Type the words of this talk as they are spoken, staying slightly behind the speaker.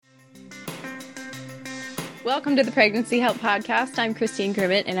Welcome to the Pregnancy Help Podcast. I'm Christine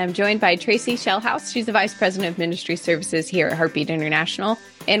Grimmett, and I'm joined by Tracy Shellhouse. She's the Vice President of Ministry Services here at Heartbeat International.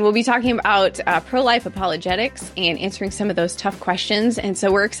 And we'll be talking about pro-life apologetics and answering some of those tough questions. And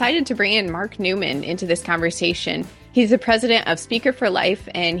so we're excited to bring in Marc Newman into this conversation. He's the president of Speaker for Life,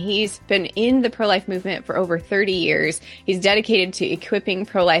 and he's been in the pro-life movement for over 30 years. He's dedicated to equipping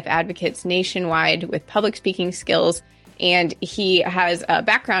pro-life advocates nationwide with public speaking skills, and he has a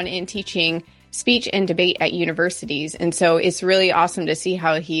background in teaching speech and debate at universities. And so it's really awesome to see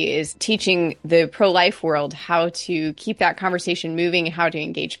how he is teaching the pro-life world how to keep that conversation moving and how to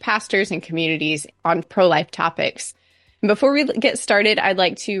engage pastors and communities on pro-life topics. And before we get started, I'd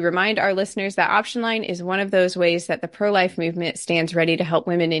like to remind our listeners that Option Line is one of those ways that the pro-life movement stands ready to help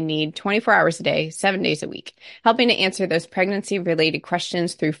women in need 24 hours a day, 7 days a week, helping to answer those pregnancy-related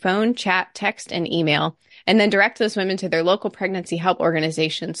questions through phone, chat, text, and email, and then direct those women to their local pregnancy help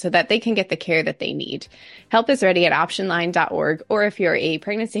organization so that they can get the care that they need. Help is ready at optionline.org, or if you're a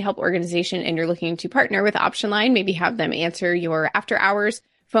pregnancy help organization and you're looking to partner with Option Line, maybe have them answer your after-hours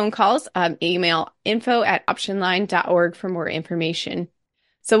phone calls, email info@optionline.org for more information.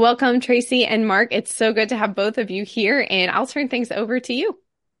 So welcome, Tracy and Marc. It's so good to have both of you here, and I'll turn things over to you.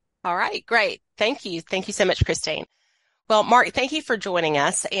 All right, great. Thank you. Thank you so much, Christine. Well, Marc, thank you for joining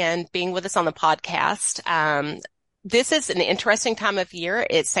us and being with us on the podcast. This is an interesting time of year.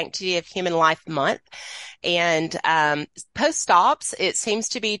 It's Sanctity of Human Life Month. And post-ops, it seems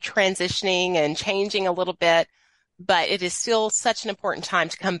to be transitioning and changing a little bit, but it is still such an important time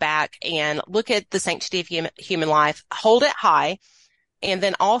to come back and look at the sanctity of human life, hold it high, and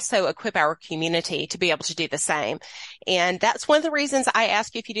then also equip our community to be able to do the same. And that's one of the reasons I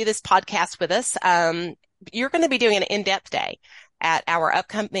ask you if you do this podcast with us. You're going to be doing an in-depth day at our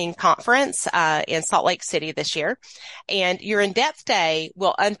upcoming conference in Salt Lake City this year. And your in-depth day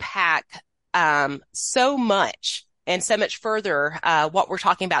will unpack so much and so much further what we're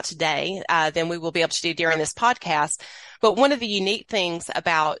talking about today than we will be able to do during this podcast. But one of the unique things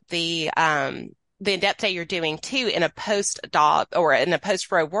about the in-depth day you're doing too in a post-doc or in a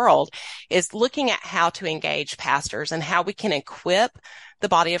post-row world is looking at how to engage pastors and how we can equip the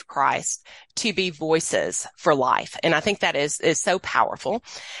body of Christ to be voices for life. And I think that is so powerful.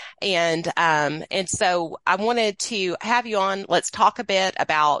 And so I wanted to have you on. Let's talk a bit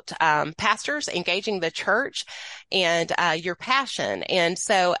about, pastors engaging the church and, your passion. And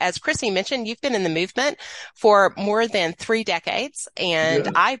so as Chrissy mentioned, you've been in the movement for more than 3 decades. And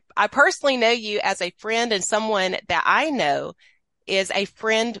yeah. I personally know you as a friend and someone that I know is a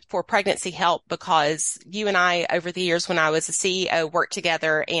friend for pregnancy help because you and I, over the years when I was a CEO, worked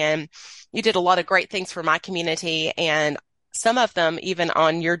together and you did a lot of great things for my community and some of them even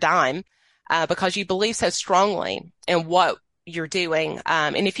on your dime, because you believe so strongly in what you're doing.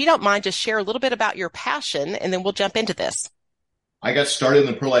 And if you don't mind, just share a little bit about your passion and then we'll jump into this. I got started in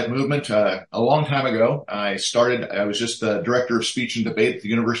the pro-life movement a long time ago. I was just the director of speech and debate at the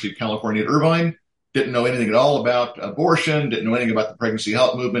University of California at Irvine. Didn't know anything at all about abortion, didn't know anything about the pregnancy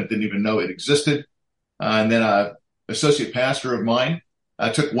help movement, didn't even know it existed. And then an associate pastor of mine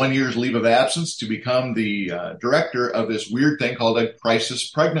took 1 year's leave of absence to become the director of this weird thing called a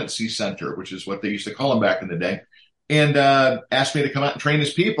crisis pregnancy center, which is what they used to call them back in the day, and asked me to come out and train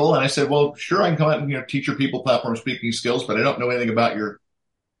his people. And I said, well, sure, I can come out and teach your people platform speaking skills, but I don't know anything about your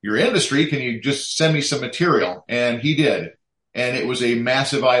industry. Can you just send me some material? And he did. And it was a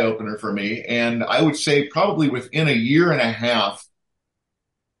massive eye-opener for me. And I would say probably within a year and a half,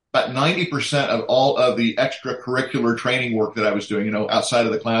 about 90% of all of the extracurricular training work that I was doing, outside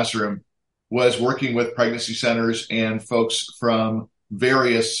of the classroom, was working with pregnancy centers and folks from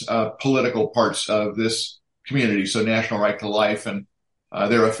various political parts of this community. So National Right to Life and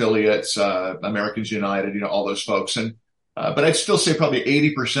their affiliates, Americans United, all those folks. And but I'd still say probably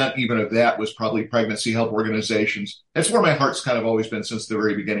 80% even of that was probably pregnancy help organizations. That's where my heart's kind of always been since the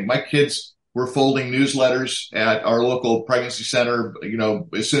very beginning. My kids were folding newsletters at our local pregnancy center,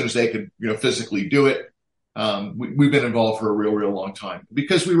 as soon as they could, physically do it. We've been involved for a real, real long time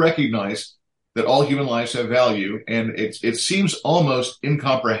because we recognize that all human lives have value. And it seems almost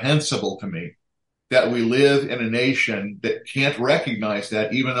incomprehensible to me that we live in a nation that can't recognize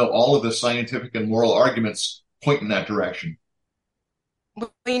that, even though all of the scientific and moral arguments point in that direction.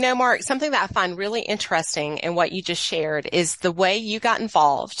 Well, Marc, something that I find really interesting in what you just shared is the way you got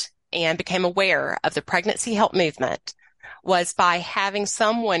involved and became aware of the pregnancy help movement was by having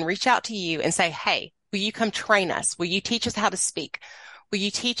someone reach out to you and say, hey, will you come train us? Will you teach us how to speak? Will you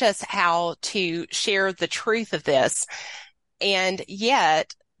teach us how to share the truth of this? And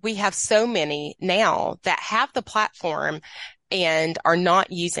yet we have so many now that have the platform and are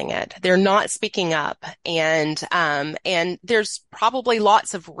not using it. They're not speaking up. And there's probably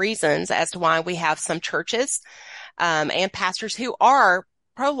lots of reasons as to why we have some churches, and pastors who are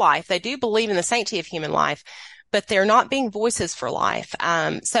pro-life. They do believe in the sanctity of human life, but they're not being voices for life.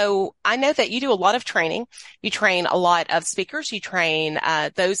 So I know that you do a lot of training. You train a lot of speakers. You train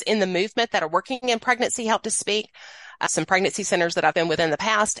those in the movement that are working in pregnancy help to speak. Some pregnancy centers that I've been with in the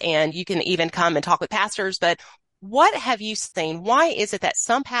past, and you can even come and talk with pastors. But what have you seen? Why is it that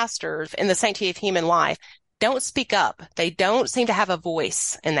some pastors in the sanctity of human life don't speak up? They don't seem to have a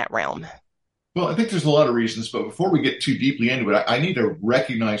voice in that realm. Well, I think there's a lot of reasons, but before we get too deeply into it, I need to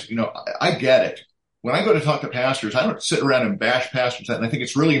recognize, I get it. When I go to talk to pastors, I don't sit around and bash pastors, and I think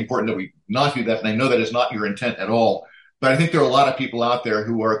it's really important that we not do that. And I know that is not your intent at all. But I think there are a lot of people out there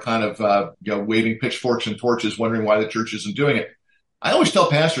who are kind of, waving pitchforks and torches, wondering why the church isn't doing it. I always tell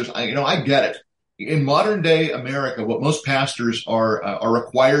pastors, I get it. In modern day America, what most pastors are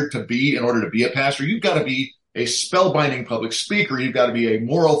required to be in order to be a pastor, you've got to be a spellbinding public speaker. You've got to be a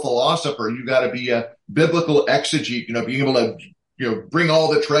moral philosopher. You've got to be a biblical exegete, being able to, bring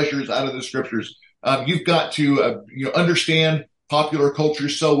all the treasures out of the scriptures. You've got to, understand popular culture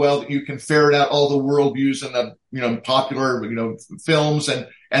so well that you can ferret out all the worldviews and the, popular, films and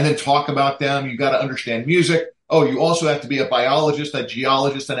then talk about them. You've got to understand music. Oh, you also have to be a biologist, a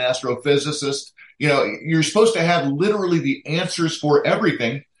geologist, an astrophysicist. You're supposed to have literally the answers for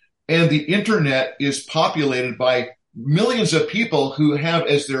everything. And the internet is populated by millions of people who have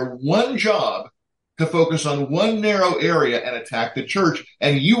as their one job to focus on one narrow area and attack the church.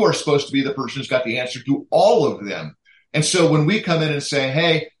 And you are supposed to be the person who's got the answer to all of them. And so when we come in and say,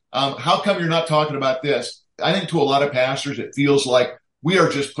 hey, how come you're not talking about this? I think to a lot of pastors, it feels like we are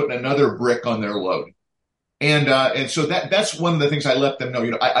just putting another brick on their load. And so that's one of the things I let them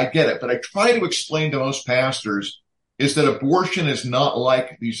know. I get it, but I try to explain to most pastors is that abortion is not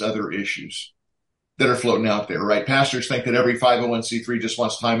like these other issues that are floating out there, right? Pastors think that every 501c3 just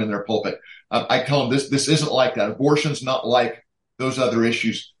wants time in their pulpit. I tell them this isn't like that. Abortion's not like those other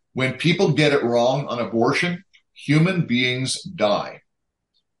issues. When people get it wrong on abortion, human beings die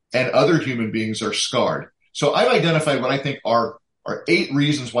and other human beings are scarred. So I've identified what I think are 8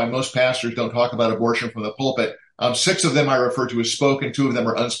 reasons why most pastors don't talk about abortion from the pulpit. 6 of them I refer to as spoken, 2 of them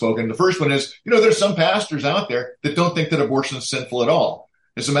are unspoken. The first one is, there's some pastors out there that don't think that abortion is sinful at all.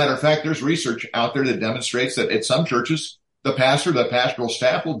 As a matter of fact, there's research out there that demonstrates that at some churches, the pastoral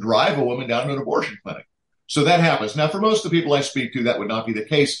staff will drive a woman down to an abortion clinic. So that happens. Now, for most of the people I speak to, that would not be the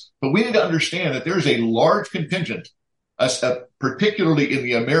case. But we need to understand that there's a large contingent, particularly in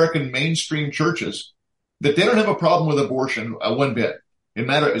the American mainstream churches, that they don't have a problem with abortion one bit.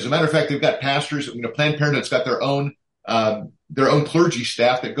 As a matter of fact, they've got pastors, Planned Parenthood's got their own clergy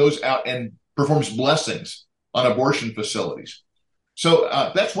staff that goes out and performs blessings on abortion facilities. So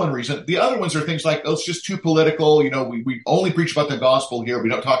that's one reason. The other ones are things like, it's just too political. We only preach about the gospel here. We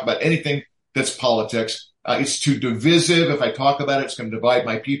don't talk about anything that's politics. It's too divisive. If I talk about it, it's going to divide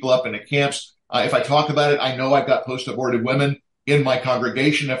my people up into camps. If I talk about it, I know I've got post-aborted women in my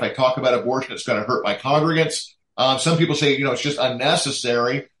congregation. If I talk about abortion, it's going to hurt my congregants. Some people say, it's just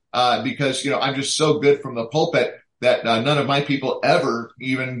unnecessary because, I'm just so good from the pulpit that none of my people ever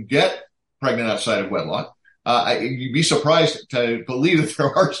even get pregnant outside of wedlock. You'd be surprised to believe that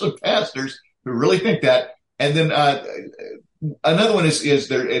there are some pastors who really think that. And then another one is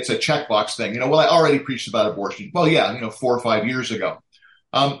there. It's a checkbox thing. I already preached about abortion. Well, yeah, 4 or 5 years ago.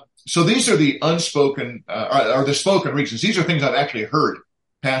 So these are the unspoken or the spoken reasons. These are things I've actually heard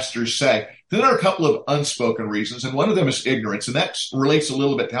pastors say. Then there are a couple of unspoken reasons, and one of them is ignorance, and that relates a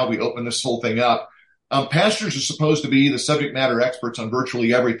little bit to how we open this whole thing up. Pastors are supposed to be the subject matter experts on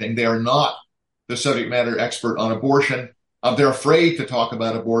virtually everything. They are not the subject matter expert on abortion. They're afraid to talk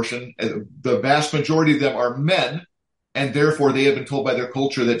about abortion. The vast majority of them are men, and therefore they have been told by their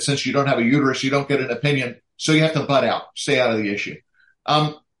culture that since you don't have a uterus, you don't get an opinion, so you have to butt out, stay out of the issue.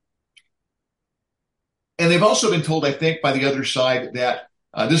 And they've also been told, I think, by the other side that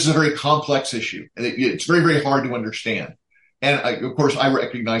this is a very complex issue. It's very, very hard to understand. And of course, I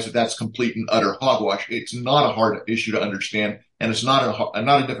recognize that that's complete and utter hogwash. It's not a hard issue to understand, and it's not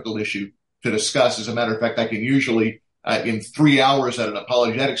a difficult issue to discuss. As a matter of fact, I can usually, in 3 hours at an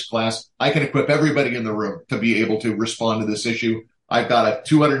apologetics class, I can equip everybody in the room to be able to respond to this issue. I've got a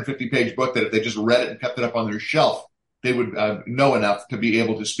 250-page book that if they just read it and kept it up on their shelf, they would know enough to be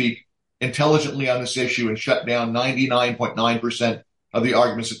able to speak intelligently on this issue and shut down 99.9% of the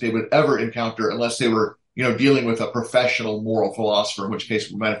arguments that they would ever encounter unless they were, dealing with a professional moral philosopher, in which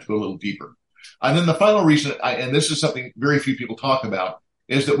case we might have to go a little deeper. And then the final reason, and this is something very few people talk about,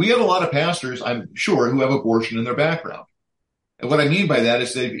 is that we have a lot of pastors, I'm sure, who have abortion in their background. And what I mean by that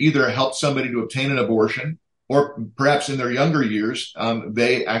is they've either helped somebody to obtain an abortion, or perhaps in their younger years,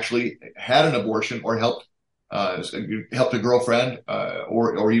 they actually had an abortion or helped a girlfriend,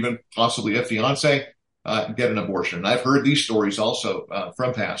 or even possibly a fiance, get an abortion. And I've heard these stories also,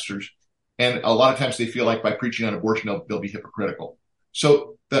 from pastors. And a lot of times they feel like by preaching on abortion, they'll be hypocritical.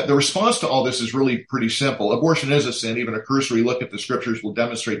 So the response to all this is really pretty simple. Abortion is a sin. Even a cursory look at the scriptures will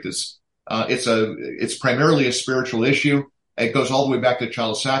demonstrate this. It's primarily a spiritual issue. It goes all the way back to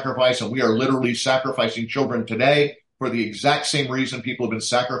child sacrifice, and we are literally sacrificing children today for the exact same reason people have been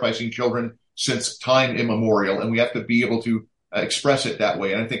sacrificing children since time immemorial, and we have to be able to express it that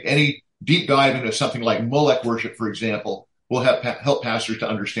way. And I think any deep dive into something like Molech worship, for example, will help pastors to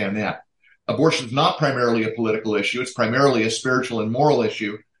understand that. Abortion is not primarily a political issue. It's primarily a spiritual and moral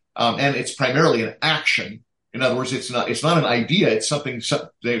issue, and it's primarily an action. In other words, it's not an idea. It's something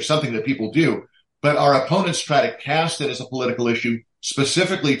that people do. But our opponents try to cast it as a political issue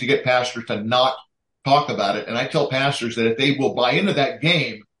specifically to get pastors to not talk about it. And I tell pastors that if they will buy into that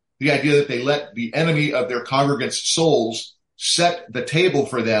game, the idea that they let the enemy of their congregants' souls set the table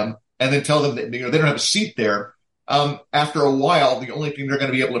for them and then tell them that they don't have a seat there, after a while, the only thing they're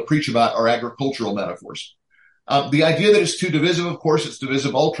going to be able to preach about are agricultural metaphors. The idea that it's too divisive, of course, it's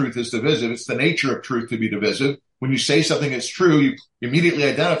divisive. All truth is divisive. It's the nature of truth to be divisive. When you say something is true, you immediately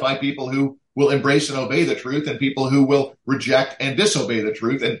identify people who will embrace and obey the truth and people who will reject and disobey the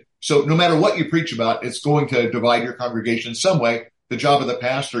truth. And so no matter what you preach about, it's going to divide your congregation in some way. The job of the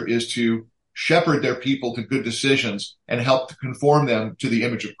pastor is to shepherd their people to good decisions and help to conform them to the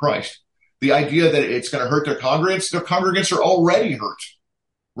image of Christ. The idea that it's going to hurt their congregants are already hurt,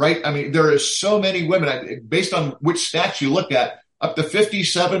 right? I mean, there are so many women, based on which stats you look at, up to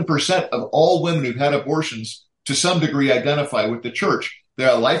 57% of all women who've had abortions to some degree identify with the church. The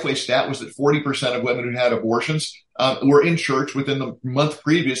Lifeway stat was that 40% of women who had abortions were in church within the month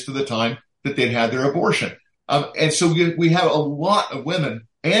previous to the time that they'd had their abortion. And so we have a lot of women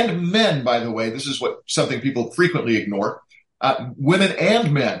and men, by the way, this is something people frequently ignore, women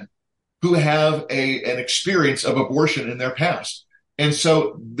and men who have an experience of abortion in their past. And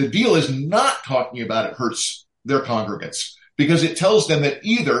so the deal is not talking about it hurts their congregants, because it tells them that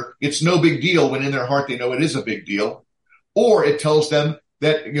either it's no big deal when in their heart they know it is a big deal, or it tells them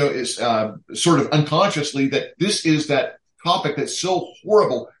that, is sort of unconsciously that this is that topic that's so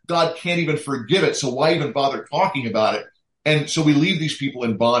horrible, God can't even forgive it, so why even bother talking about it? And so we leave these people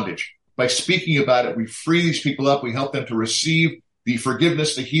in bondage. By speaking about it, we free these people up. We help them to receive the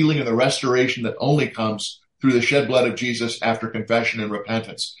forgiveness, the healing, and the restoration that only comes through the shed blood of Jesus after confession and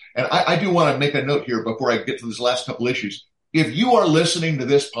repentance. And I do want to make a note here before I get to these last couple issues. If you are listening to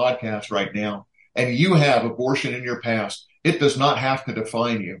this podcast right now and you have abortion in your past, it does not have to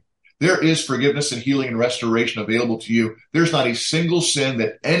define you. There is forgiveness and healing and restoration available to you. There's not a single sin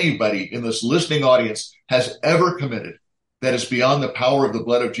that anybody in this listening audience has ever committed that is beyond the power of the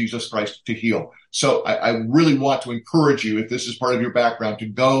blood of Jesus Christ to heal. So I really want to encourage you, if this is part of your background, to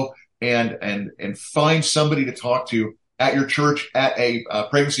go and find somebody to talk to at your church, at a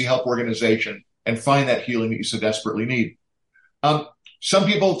pregnancy help organization, and find that healing that you so desperately need. Some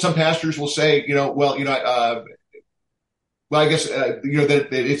pastors will say, I guess, that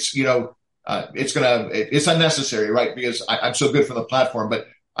it's unnecessary, right? Because I'm so good for the platform. But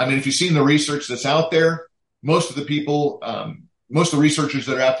I mean, if you've seen the research that's out there, most of the researchers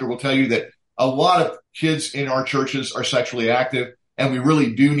that are out there will tell you that a lot of kids in our churches are sexually active, and we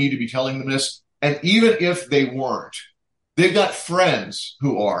really do need to be telling them this. And even if they weren't, they've got friends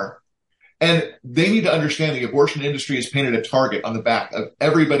who are, and they need to understand the abortion industry has painted a target on the back of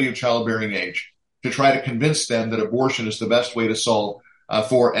everybody of childbearing age to try to convince them that abortion is the best way to solve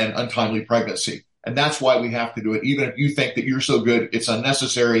for an untimely pregnancy. And that's why we have to do it. Even if you think that you're so good, it's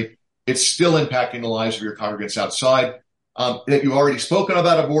unnecessary. It's still impacting the lives of your congregants outside. That you've already spoken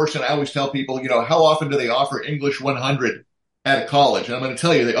about abortion. I always tell people, how often do they offer English 100 at a college? And I'm going to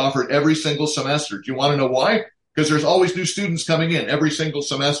tell you, they offer it every single semester. Do you want to know why? Because there's always new students coming in every single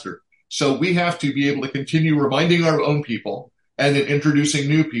semester. So we have to be able to continue reminding our own people and then introducing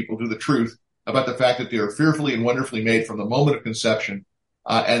new people to the truth about the fact that they are fearfully and wonderfully made from the moment of conception,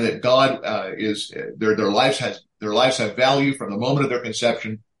 and that God their lives have value from the moment of their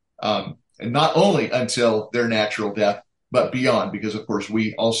conception, and not only until their natural death, but beyond, because of course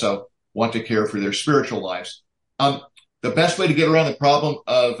we also want to care for their spiritual lives. The best way to get around the problem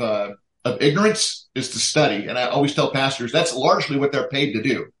of ignorance is to study, and I always tell pastors that's largely what they're paid to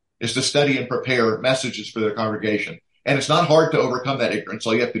do, is to study and prepare messages for their congregation. And it's not hard to overcome that ignorance.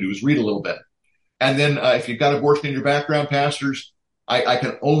 All you have to do is read a little bit. And then if you've got abortion in your background, pastors, I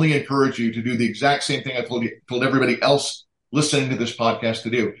can only encourage you to do the exact same thing I told everybody else listening to this podcast to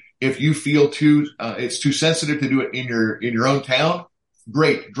do. If you feel it's too sensitive to do it in your own town,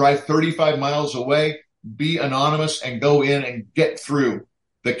 great. Drive 35 miles away, be anonymous, and go in and get through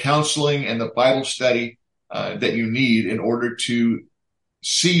the counseling and the Bible study that you need in order to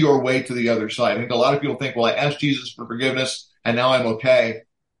see your way to the other side. I think a lot of people think, well, I asked Jesus for forgiveness and now I'm okay.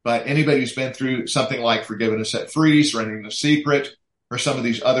 But anybody who's been through something like Forgiveness Set Free, Surrendering the Secret, or some of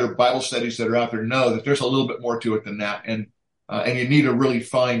these other Bible studies that are out there know that there's a little bit more to it than that. And you need to really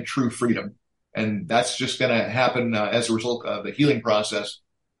find true freedom. And that's just going to happen as a result of the healing process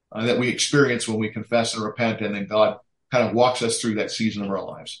that we experience when we confess and repent, and then God kind of walks us through that season of our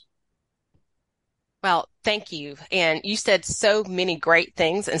lives. Well, thank you. And you said so many great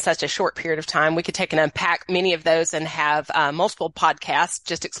things in such a short period of time. We could take and unpack many of those and have multiple podcasts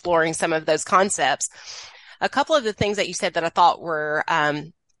just exploring some of those concepts. A couple of the things that you said that I thought were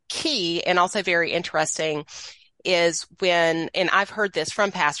key and also very interesting is and I've heard this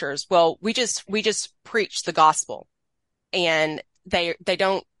from pastors, well, we just preach the gospel. And they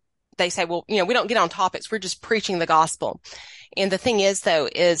say, well, we don't get on topics. We're just preaching the gospel. And the thing is, though,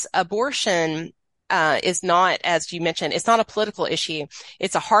 is abortion is not, as you mentioned, it's not a political issue.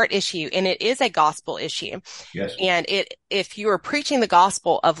 It's a heart issue, and it is a gospel issue. Yes. And if you are preaching the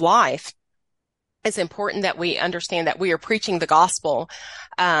gospel of life, it's important that we understand that we are preaching the gospel,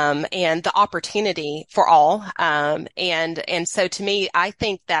 and the opportunity for all. And so to me, I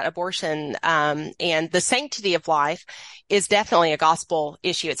think that abortion, and the sanctity of life is definitely a gospel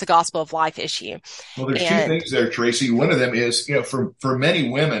issue. It's a gospel of life issue. Well, there's two things there, Tracy. One of them is, for many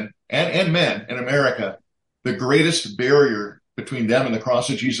women and men in America, the greatest barrier between them and the cross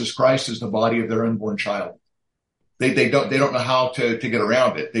of Jesus Christ is the body of their unborn child. They don't know how to get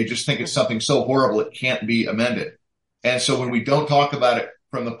around it. They just think it's something so horrible it can't be amended. And so when we don't talk about it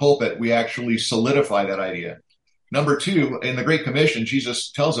from the pulpit, we actually solidify that idea. Number two, in the Great Commission,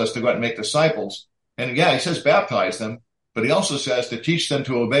 Jesus tells us to go out and make disciples. And he says baptize them, but he also says to teach them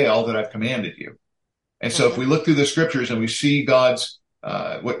to obey all that I've commanded you. And so if we look through the scriptures and we see God's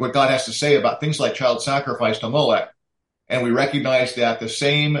what God has to say about things like child sacrifice to Molech, and we recognize that the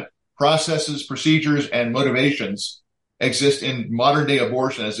same processes, procedures, and motivations exist in modern day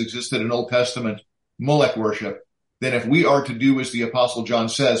abortion as existed in Old Testament Molech worship, then if we are to do as the Apostle John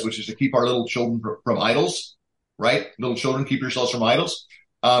says, which is to keep our little children from idols, right? Little children, keep yourselves from idols.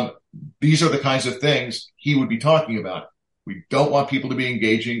 These are the kinds of things he would be talking about. We don't want people to be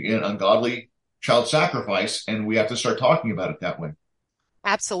engaging in ungodly child sacrifice, and we have to start talking about it that way.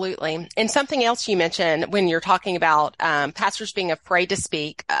 Absolutely. And something else you mentioned when you're talking about pastors being afraid to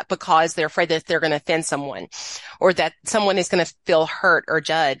speak because they're afraid that they're going to offend someone or that someone is going to feel hurt or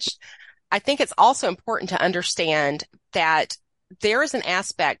judged. I think it's also important to understand that there is an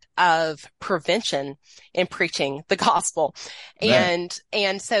aspect of prevention in preaching the gospel. Right.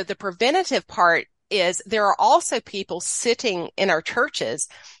 And so the preventative part is there are also people sitting in our churches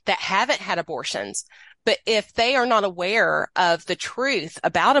that haven't had abortions. But if they are not aware of the truth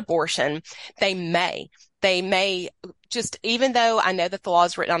about abortion, they may just, even though I know that the law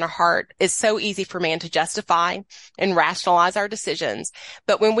is written on our heart, it's so easy for man to justify and rationalize our decisions.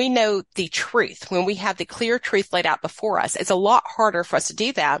 But when we know the truth, when we have the clear truth laid out before us, it's a lot harder for us to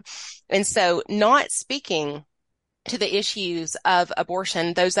do that. And so not speaking to the issues of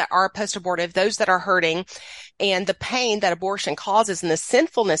abortion, those that are post-abortive, those that are hurting, and the pain that abortion causes and the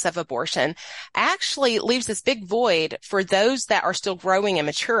sinfulness of abortion actually leaves this big void for those that are still growing and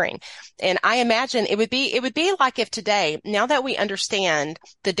maturing. And I imagine it would be like if today, now that we understand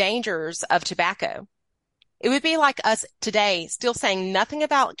the dangers of tobacco, it would be like us today still saying nothing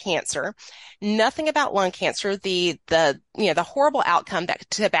about cancer, nothing about lung cancer, the horrible outcome that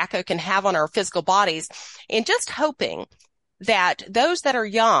tobacco can have on our physical bodies, and just hoping that those that are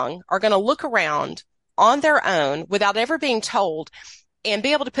young are going to look around on their own without ever being told and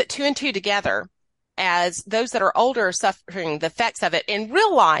be able to put two and two together as those that are older are suffering the effects of it and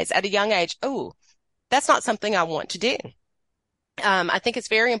realize at a young age, oh, that's not something I want to do. I think it's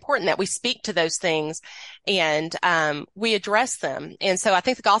very important that we speak to those things and we address them. And so I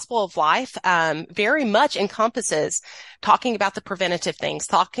think the gospel of life very much encompasses talking about the preventative things,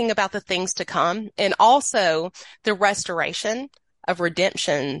 talking about the things to come, and also the restoration of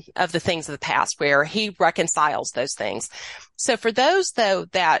redemption of the things of the past where he reconciles those things. So for those, though,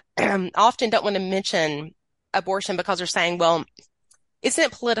 that often don't want to mention abortion because they're saying, well, isn't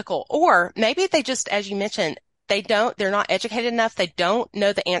it political? Or maybe they just, as you mentioned, they're not educated enough. They don't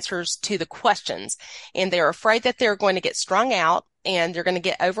know the answers to the questions, and they're afraid that they're going to get strung out and they're going to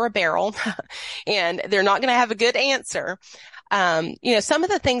get over a barrel and they're not going to have a good answer. Some of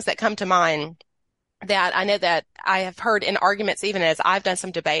the things that come to mind that I know that I have heard in arguments, even as I've done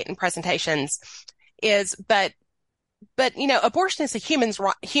some debate and presentations, is, but, abortion is a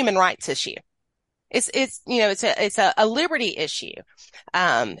human rights issue. It's a liberty issue.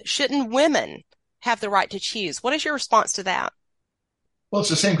 Shouldn't women have the right to choose? What is your response to that? Well, it's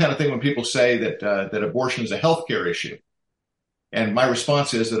the same kind of thing when people say that abortion is a healthcare issue. And my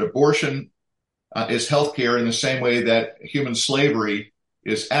response is that abortion is healthcare in the same way that human slavery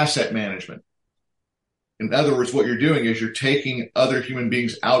is asset management. In other words, what you're doing is you're taking other human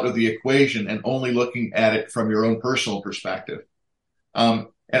beings out of the equation and only looking at it from your own personal perspective.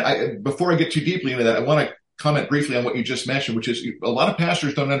 Before I get too deeply into that, I want to comment briefly on what you just mentioned, which is a lot of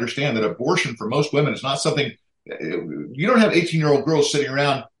pastors don't understand that abortion for most women is not something. You don't have 18-year-old girls sitting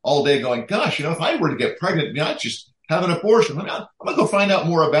around all day going, gosh, if I were to get pregnant, I'd just have an abortion. I'm going to go find out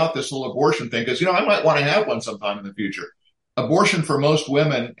more about this whole abortion thing because, I might want to have one sometime in the future. Abortion for most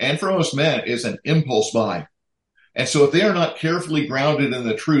women and for most men is an impulse buy. And so if they are not carefully grounded in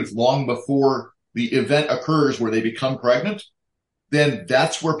the truth long before the event occurs where they become pregnant, then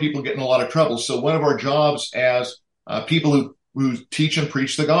that's where people get in a lot of trouble. So one of our jobs as people who teach and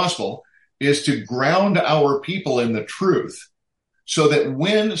preach the gospel is to ground our people in the truth so that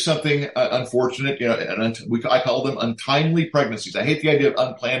when something unfortunate, I call them untimely pregnancies. I hate the idea of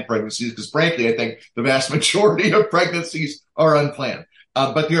unplanned pregnancies because frankly, I think the vast majority of pregnancies are unplanned.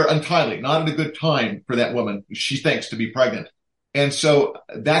 But they are untimely, not at a good time for that woman, she thinks, to be pregnant. And so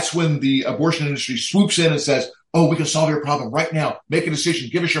that's when the abortion industry swoops in and says, oh, we can solve your problem right now. Make a decision.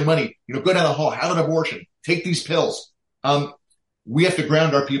 Give us your money. Go down the hall. Have an abortion. Take these pills. We have to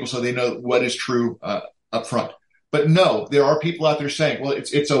ground our people so they know what is true up front. But no, there are people out there saying, well,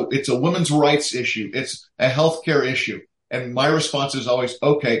 it's a women's rights issue. It's a healthcare issue. And my response is always,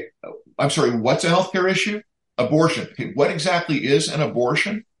 okay, I'm sorry, what's a healthcare issue? Abortion. Okay, what exactly is an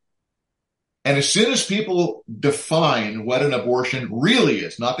abortion? And as soon as people define what an abortion really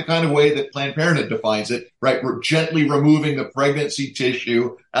is, not the kind of way that Planned Parenthood defines it, right? We're gently removing the pregnancy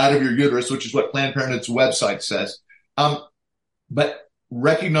tissue out of your uterus, which is what Planned Parenthood's website says. But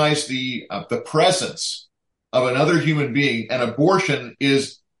recognize the presence of another human being, and abortion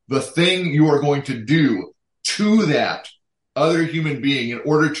is the thing you are going to do to that other human being in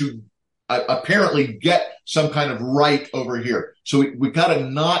order to apparently get some kind of right over here. So we got to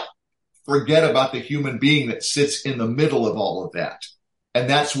not forget about the human being that sits in the middle of all of that. And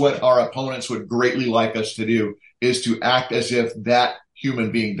that's what our opponents would greatly like us to do, is to act as if that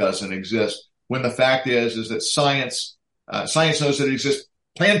human being doesn't exist. When the fact is that science knows that it exists.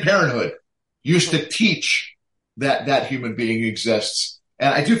 Planned Parenthood used to teach that human being exists.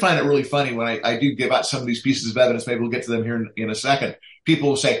 And I do find it really funny when I do give out some of these pieces of evidence. Maybe we'll get to them here in a second. People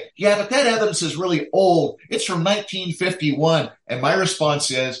will say, yeah, but that evidence is really old. It's from 1951. And my response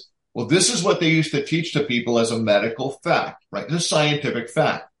is, well, this is what they used to teach to people as a medical fact, right? It's a scientific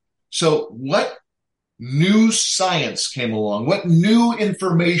fact. So what new science came along? What new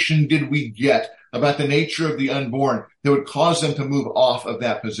information did we get about the nature of the unborn that would cause them to move off of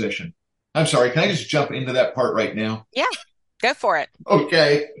that position? I'm sorry, can I just jump into that part right now? Yeah, go for it.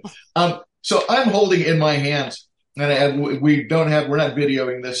 Okay. So I'm holding in my hands, and we're not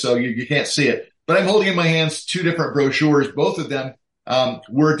videoing this, so you can't see it, but I'm holding in my hands two different brochures. Both of them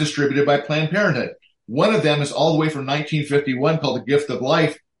were distributed by Planned Parenthood. One of them is all the way from 1951 called The Gift of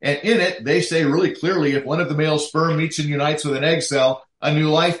Life. And in it, they say really clearly, if one of the male sperm meets and unites with an egg cell, a new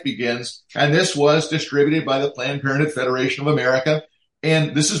life begins. And this was distributed by the Planned Parenthood Federation of America.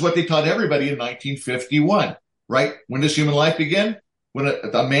 And this is what they taught everybody in 1951, right? When does human life begin? When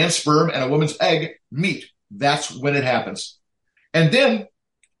a man's sperm and a woman's egg meet. That's when it happens. And then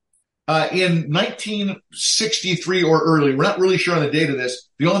in 1963 or early, we're not really sure on the date of this.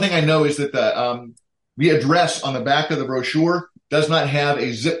 The only thing I know is that the address on the back of the brochure does not have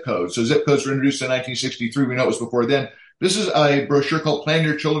a zip code. So zip codes were introduced in 1963. We know it was before then. This is a brochure called Plan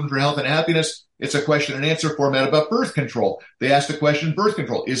Your Children for Health and Happiness. It's a question and answer format about birth control. They asked the question, birth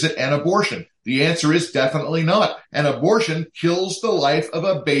control, is it an abortion? The answer is definitely not. An abortion kills the life of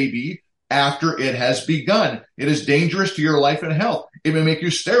a baby after it has begun. It is dangerous to your life and health. It may make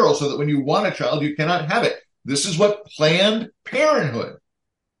you sterile so that when you want a child, you cannot have it. This is what Planned Parenthood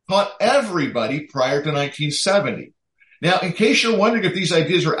taught everybody prior to 1970. Now, in case you're wondering if these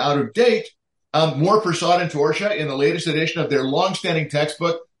ideas are out of date, Moore, Prasad, and Torsha, in the latest edition of their longstanding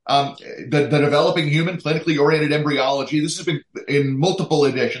textbook, the Developing Human Clinically Oriented Embryology, this has been in multiple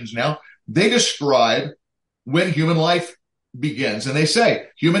editions now, they describe when human life begins. And they say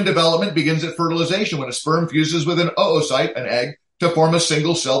human development begins at fertilization when a sperm fuses with an oocyte, an egg, to form a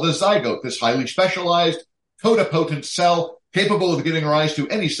single cell, the zygote. This highly specialized, totipotent cell capable of giving rise to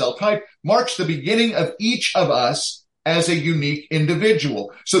any cell type, marks the beginning of each of us as a unique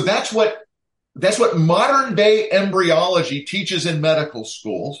individual. So that's what modern day embryology teaches in medical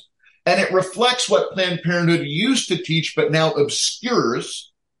schools. And it reflects what Planned Parenthood used to teach, but now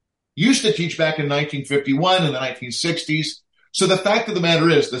obscures, used to teach back in 1951 and the 1960s. So the fact of the matter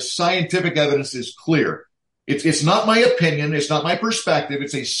is the scientific evidence is clear. It's not my opinion. It's not my perspective.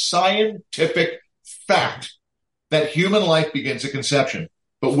 It's a scientific fact that human life begins at conception.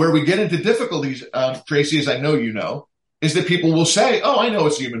 But where we get into difficulties, Tracy, as I know you know, is that people will say, oh, I know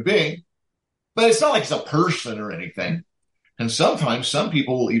it's a human being, but it's not like it's a person or anything. And sometimes some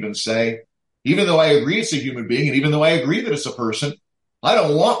people will even say, even though I agree it's a human being, and even though I agree that it's a person, I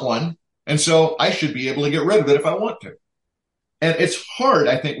don't want one. And so I should be able to get rid of it if I want to. And it's hard,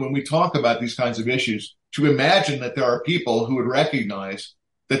 I think, when we talk about these kinds of issues to imagine that there are people who would recognize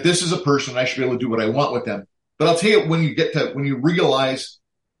that this is a person, I should be able to do what I want with them. But I'll tell you, when you realize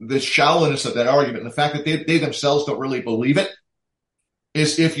the shallowness of that argument and the fact that they themselves don't really believe it,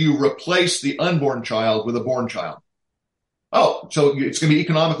 is if you replace the unborn child with a born child. Oh, so it's going to be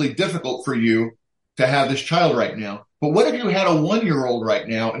economically difficult for you to have this child right now. But what if you had a 1-year-old right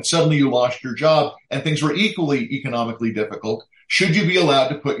now and suddenly you lost your job and things were equally economically difficult? Should you be allowed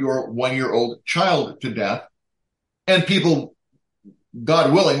to put your 1-year-old child to death? And people,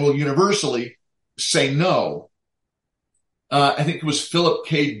 God willing, will universally say no. I think it was Philip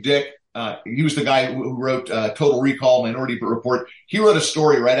K. Dick. He was the guy who wrote Total Recall, Minority Report. He wrote a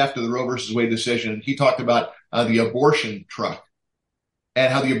story right after the Roe versus Wade decision. He talked about the abortion truck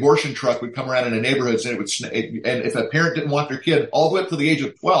and how the abortion truck would come around in the neighborhoods and and if a parent didn't want their kid all the way up to the age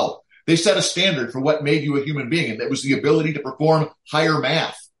of 12, they set a standard for what made you a human being. And that was the ability to perform higher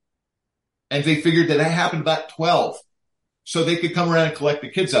math. And they figured that happened about 12. So they could come around and collect the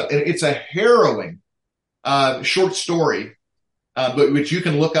kids up. And it's a harrowing short story, but which you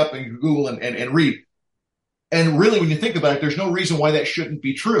can look up and Google and read. And really, when you think about it, there's no reason why that shouldn't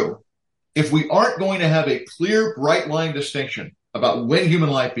be true. If we aren't going to have a clear, bright line distinction about when human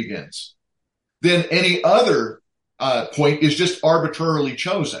life begins, then any other point is just arbitrarily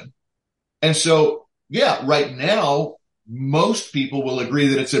chosen. And so, yeah, right now, most people will agree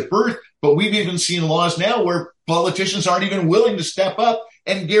that it's at birth, but we've even seen laws now where politicians aren't even willing to step up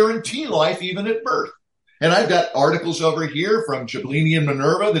and guarantee life even at birth. And I've got articles over here from Cipollini and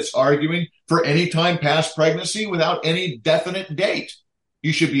Minerva that's arguing for any time past pregnancy without any definite date.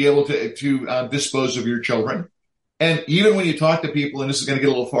 You should be able to dispose of your children. And even when you talk to people, and this is going to get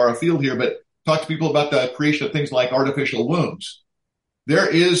a little far afield here, but talk to people about the creation of things like artificial wombs.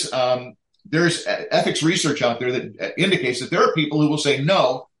 There's ethics research out there that indicates that there are people who will say,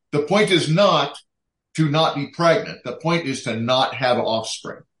 no, the point is not to not be pregnant. The point is to not have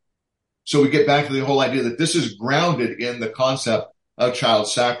offspring. So we get back to the whole idea that this is grounded in the concept of child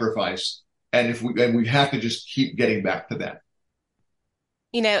sacrifice. And we have to just keep getting back to that.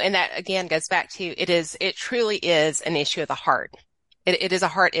 You know, and that again goes back to it truly is an issue of the heart. It is a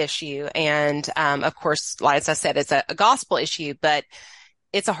heart issue. And, of course, like as I said, it's a gospel issue, but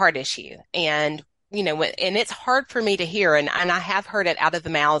it's a heart issue. And, you know, and it's hard for me to hear. And I have heard it out of the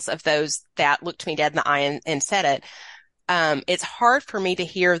mouths of those that looked me dead in the eye and said it. It's hard for me to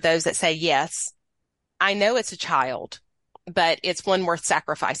hear those that say, yes, I know it's a child, but it's one worth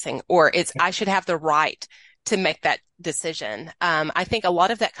sacrificing, or I should have the right to make that decision. I think a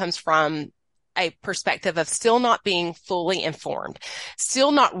lot of that comes from a perspective of still not being fully informed,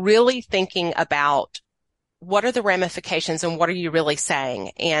 still not really thinking about what are the ramifications and what are you really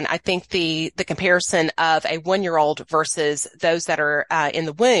saying? And I think the comparison of a 1-year-old versus those that are in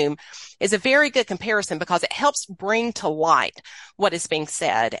the womb is a very good comparison because it helps bring to light what is being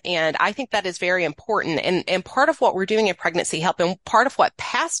said. And I think that is very important. And part of what we're doing in Pregnancy Help and part of what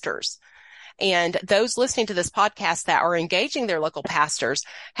pastors and those listening to this podcast that are engaging their local pastors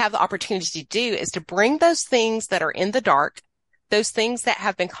have the opportunity to do is to bring those things that are in the dark, those things that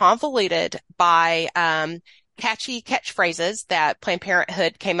have been convoluted by catchy catchphrases that Planned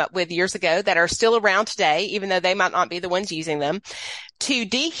Parenthood came up with years ago that are still around today, even though they might not be the ones using them, to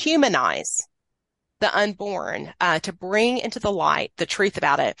dehumanize the unborn, to bring into the light the truth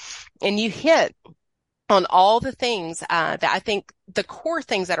about it. And you hit on all the things that I think the core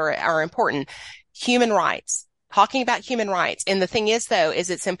things that are important. Human rights, talking about human rights. And the thing is, though, is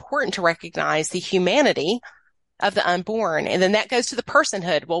it's important to recognize the humanity of the unborn. And then that goes to the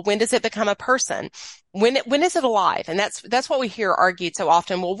personhood. Well, when does it become a person? When is it alive? And that's what we hear argued so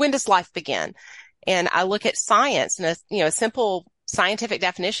often. Well, when does life begin? And I look at science and a simple scientific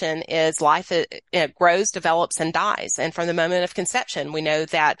definition is life it grows, develops, and dies. And from the moment of conception, we know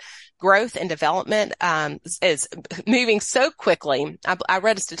that growth and development is moving so quickly. I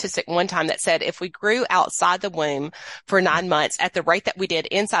read a statistic one time that said if we grew outside the womb for 9 months at the rate that we did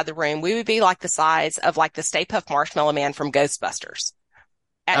inside the womb, we would be like the size of like the Stay Puft Marshmallow Man from Ghostbusters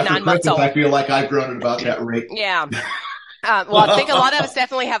at After 9 months Christmas, old. I feel like I've grown at about that rate. Yeah. Well, I think a lot of us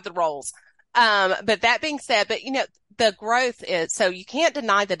definitely have the roles. But that being said, but the growth is, so you can't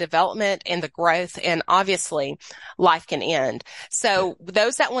deny the development and the growth, and obviously life can end. So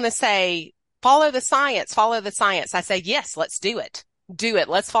those that want to say, follow the science, I say, yes, let's do it. Do it.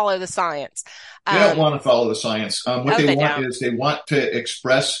 Let's follow the science. They don't want to follow the science. What they want don't. is they want to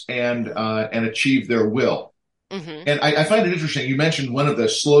express and achieve their will. Mm-hmm. And I find it interesting. You mentioned one of the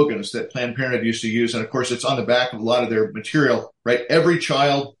slogans that Planned Parenthood used to use. And of course, it's on the back of a lot of their material, right? Every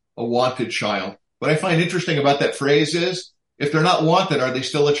child, a wanted child. What I find interesting about that phrase is, if they're not wanted, are they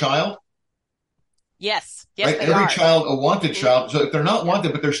still a child? Yes. Right? They Every are. child, a wanted Mm-hmm. child. So if they're not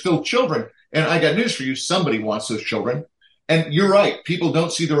wanted, but they're still children, and I got news for you, somebody wants those children. And you're right. People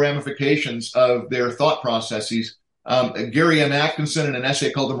don't see the ramifications of their thought processes. Gary M. Atkinson, in an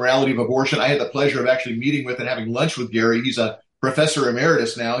essay called The Morality of Abortion, I had the pleasure of actually meeting with and having lunch with Gary. He's a professor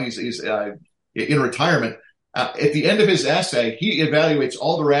emeritus now. He's in retirement. At the end of his essay, he evaluates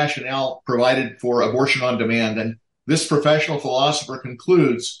all the rationale provided for abortion on demand. And this professional philosopher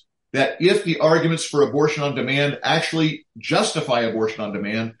concludes that if the arguments for abortion on demand actually justify abortion on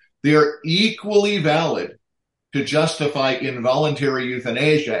demand, they are equally valid to justify involuntary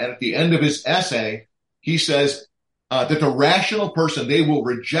euthanasia. And at the end of his essay, he says that the rational person, they will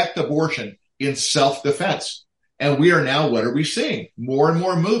reject abortion in self-defense. And we are now, what are we seeing? More and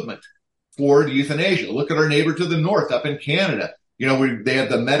more movement toward euthanasia. Look at our neighbor to the north up in Canada. They have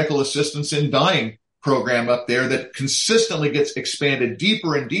the medical assistance in dying program up there that consistently gets expanded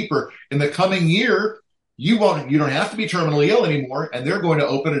deeper and deeper. In the coming year, you don't have to be terminally ill anymore. And they're going to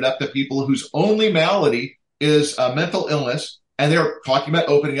open it up to people whose only malady is mental illness. And they're talking about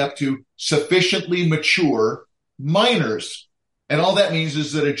opening up to sufficiently mature minors. And all that means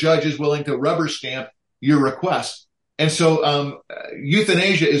is that a judge is willing to rubber stamp your request. And so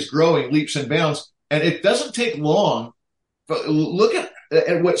euthanasia is growing leaps and bounds. And it doesn't take long. But look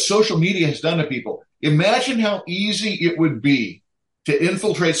at what social media has done to people. Imagine how easy it would be to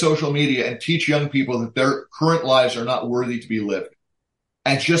infiltrate social media and teach young people that their current lives are not worthy to be lived,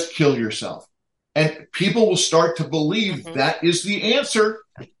 and just kill yourself. And people will start to believe that is the answer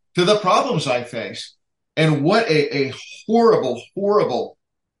to the problems I face. And what a horrible, horrible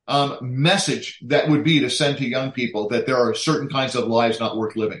message that would be to send to young people, that there are certain kinds of lives not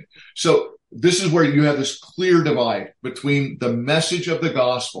worth living. So this is where you have this clear divide between the message of the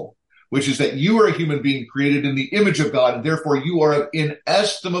gospel, which is that you are a human being created in the image of God, and therefore you are of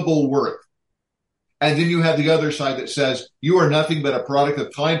inestimable worth. And then you have the other side that says you are nothing but a product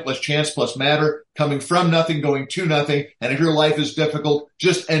of time plus chance plus matter, coming from nothing, going to nothing. And if your life is difficult,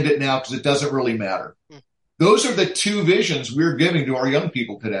 just end it now because it doesn't really matter. Those are the two visions we're giving to our young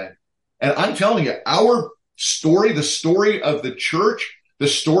people today. And I'm telling you, our story, the story of the church, the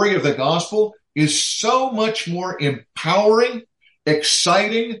story of the gospel, is so much more empowering,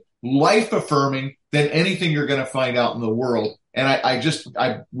 exciting, life-affirming than anything you're going to find out in the world.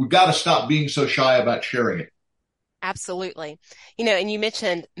 And we've got to stop being so shy about sharing it. Absolutely. And you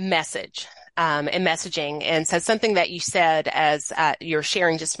mentioned message, and messaging. And so something that you said as you're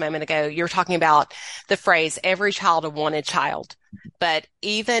sharing just a moment ago, you're talking about the phrase, every child a wanted child. But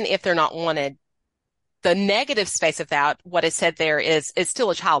even if they're not wanted, the negative space of that, what is said there is still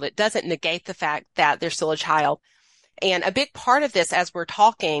a child. It doesn't negate the fact that they're still a child. And a big part of this, as we're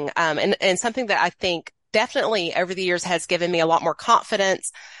talking, and something that I think definitely over the years has given me a lot more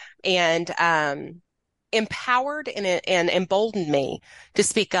confidence and empowered and emboldened me to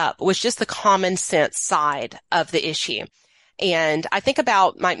speak up, was just the common sense side of the issue. And I think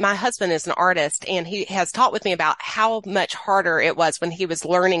about my husband is an artist, and he has taught with me about how much harder it was when he was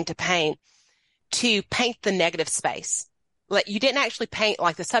learning to paint the negative space. Like, you didn't actually paint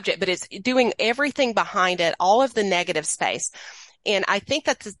like the subject, but it's doing everything behind it, all of the negative space. And I think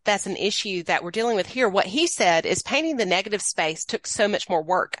that's an issue that we're dealing with here. What he said is painting the negative space took so much more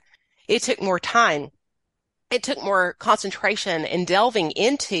work. It took more time. It took more concentration and delving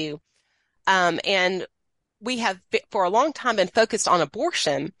into, and we have for a long time been focused on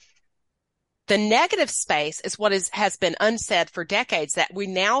abortion. The negative space is what has been unsaid for decades that we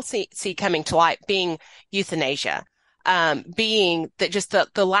now see coming to light, being euthanasia, being that just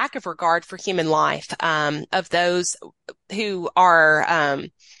the lack of regard for human life, of those who are,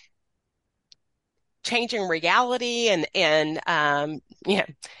 changing reality you know,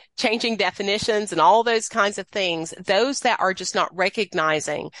 changing definitions and all those kinds of things, those that are just not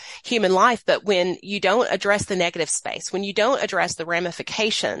recognizing human life. But when you don't address the negative space, when you don't address the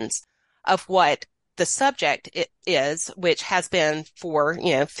ramifications of what the subject is, which has been for,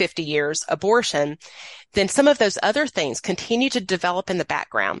 50 years, abortion, then some of those other things continue to develop in the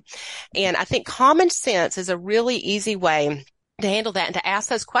background. And I think common sense is a really easy way to handle that and to ask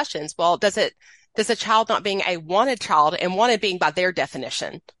those questions. Well, does a child not being a wanted child, and wanted being by their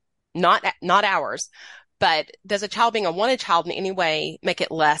definition, not ours, but does a child being a wanted child in any way make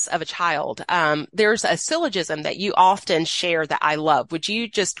it less of a child? There's a syllogism that you often share that I love. Would you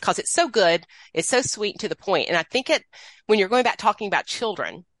just, because it's so good, it's so sweet to the point. And I think when you're going back talking about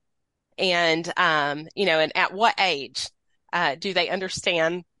children and, and at what age, do they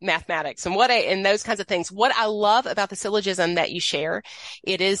understand mathematics and those kinds of things? What I love about the syllogism that you share,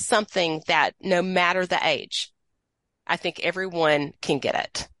 it is something that no matter the age, I think everyone can get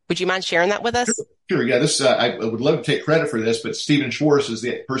it. Would you mind sharing that with us? Sure. Yeah, I would love to take credit for this, but Stephen Schwartz is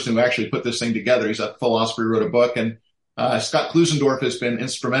the person who actually put this thing together. He's a philosopher who wrote a book, and Scott Klusendorf has been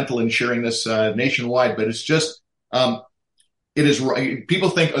instrumental in sharing this nationwide. But it's just, it is right. People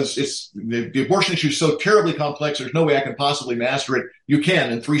think the abortion issue is so terribly complex. There's no way I can possibly master it. You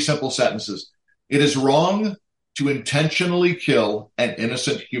can in 3 simple sentences. It is wrong to intentionally kill an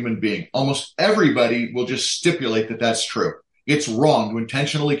innocent human being. Almost everybody will just stipulate that that's true. It's wrong to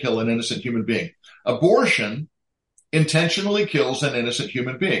intentionally kill an innocent human being. Abortion intentionally kills an innocent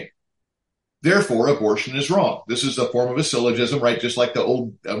human being. Therefore, abortion is wrong. This is a form of a syllogism, right? Just like the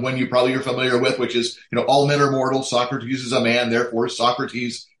old one you're familiar with, which is, all men are mortal. Socrates is a man. Therefore,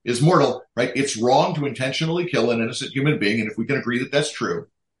 Socrates is mortal, right? It's wrong to intentionally kill an innocent human being. And if we can agree that that's true,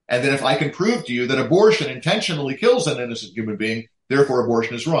 and then if I can prove to you that abortion intentionally kills an innocent human being, therefore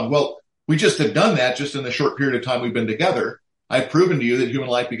abortion is wrong. Well, we just have done that just in the short period of time we've been together. I've proven to you that human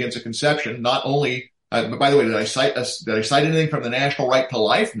life begins at conception. Not only, by the way, did I cite anything from the National Right to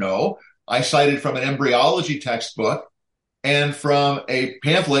Life? No. I cited from an embryology textbook and from a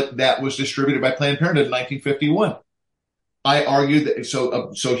pamphlet that was distributed by Planned Parenthood in 1951. I argued that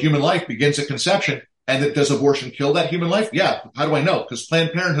so human life begins at conception, and that does abortion kill that human life? Yeah. How do I know? Because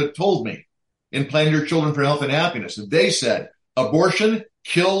Planned Parenthood told me in Plan Your Children for Health and Happiness, and they said abortion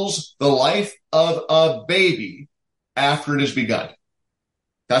kills the life of a baby after it has begun.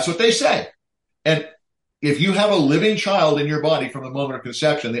 That's what they say. And if you have a living child in your body from the moment of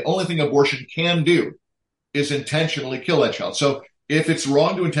conception, the only thing abortion can do is intentionally kill that child. So if it's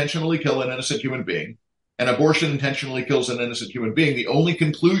wrong to intentionally kill an innocent human being, and abortion intentionally kills an innocent human being, the only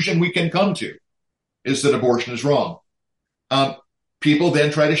conclusion we can come to is that abortion is wrong. People then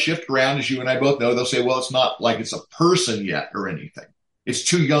try to shift ground, as you and I both know. They'll say, well, it's not like it's a person yet or anything. It's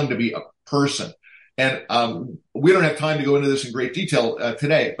too young to be a person. And we don't have time to go into this in great detail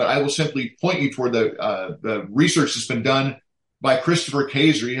today, but I will simply point you toward the research that's been done by Christopher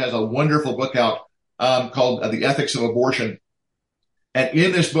Kaiser. He has a wonderful book out called The Ethics of Abortion. And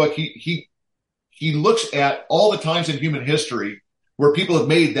in this book, he looks at all the times in human history where people have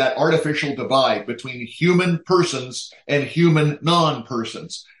made that artificial divide between human persons and human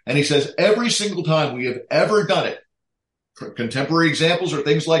non-persons. And he says every single time we have ever done it, contemporary examples are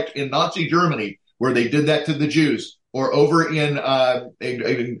things like in Nazi Germany, where they did that to the Jews, or over in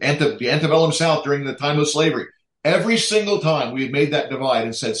the antebellum South during the time of slavery. Every single time we have made that divide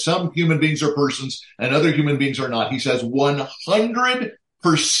and said some human beings are persons and other human beings are not. He says 100%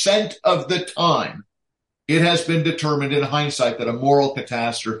 of the time it has been determined in hindsight that a moral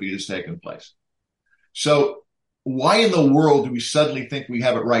catastrophe has taken place. So why in the world do we suddenly think we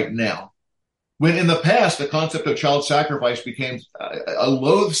have it right now? When in the past, the concept of child sacrifice became a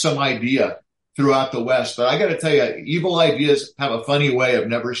loathsome idea throughout the West. But I got to tell you, evil ideas have a funny way of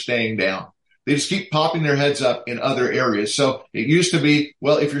never staying down. They just keep popping their heads up in other areas. So it used to be,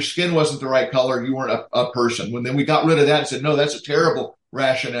 well, if your skin wasn't the right color, you weren't a person. When then we got rid of that and said, no, that's a terrible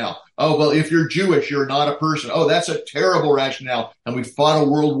rationale. Oh, well, if you're Jewish, you're not a person. Oh, that's a terrible rationale. And we fought a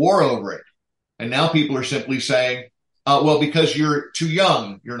world war over it. And now people are simply saying, well, because you're too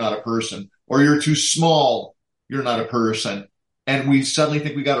young, you're not a person, or you're too small, you're not a person. And we suddenly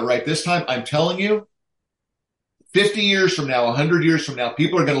think we got it right this time. I'm telling you, 50 years from now, 100 years from now,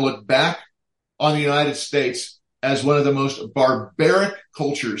 people are going to look back on the United States as one of the most barbaric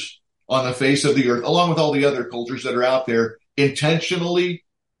cultures on the face of the earth, along with all the other cultures that are out there, intentionally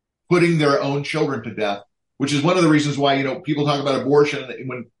putting their own children to death, which is one of the reasons why, people talk about abortion. And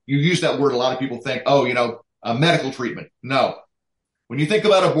when you use that word, a lot of people think, medical treatment. No. When you think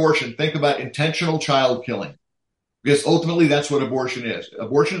about abortion, think about intentional child killing, because ultimately that's what abortion is.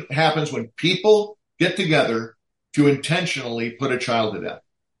 Abortion happens when people get together to intentionally put a child to death.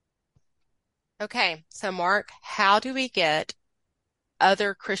 Okay, so Mark, how do we get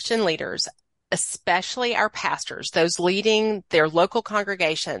other Christian leaders, especially our pastors, those leading their local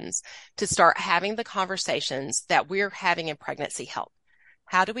congregations, to start having the conversations that we're having in pregnancy help?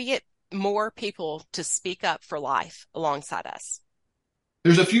 How do we get more people to speak up for life alongside us?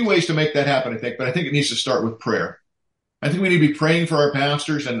 There's a few ways to make that happen, I think, but I think it needs to start with prayer. I think we need to be praying for our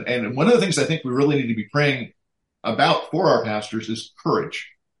pastors. And one of the things I think we really need to be praying about for our pastors is courage.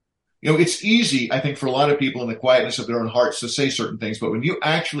 You know, it's easy, I think, for a lot of people in the quietness of their own hearts to say certain things, but when you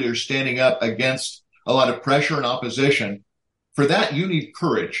actually are standing up against a lot of pressure and opposition, for that, you need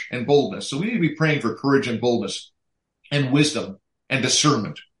courage and boldness. So we need to be praying for courage and boldness and wisdom and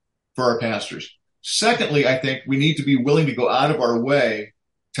discernment for our pastors. Secondly, I think we need to be willing to go out of our way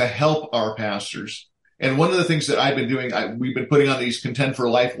to help our pastors. And one of the things that I've been doing, we've been putting on these Contend for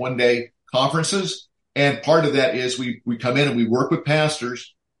Life one-day conferences. And part of that is we come in and we work with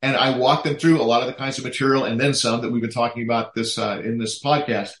pastors, and I walk them through a lot of the kinds of material and then some that we've been talking about this in this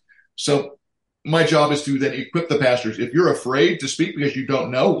podcast. So my job is to then equip the pastors. If you're afraid to speak because you don't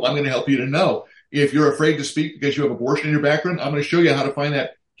know, well, I'm going to help you to know. If you're afraid to speak because you have abortion in your background, I'm going to show you how to find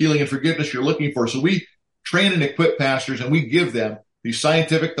that healing and forgiveness you're looking for. So we train and equip pastors, and we give them the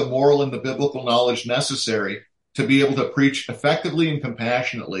scientific, the moral, and the biblical knowledge necessary to be able to preach effectively and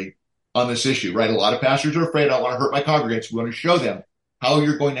compassionately on this issue, right? A lot of pastors are afraid, I don't want to hurt my congregants. We want to show them how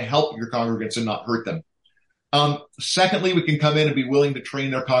you're going to help your congregants and not hurt them. Secondly, we can come in and be willing to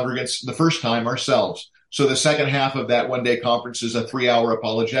train their congregants the first time ourselves. So the second half of that one-day conference is a 3-hour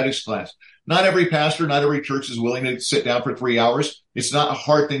apologetics class. Not every pastor, not every church is willing to sit down for 3 hours. It's not a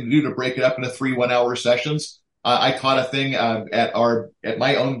hard thing to do to break it up into 3 1-hour sessions. I taught a thing at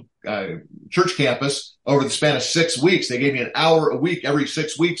my own church campus over the span of 6 weeks. They gave me an hour a week every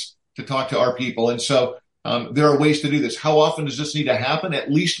 6 weeks to talk to our people. And so there are ways to do this. How often does this need to happen?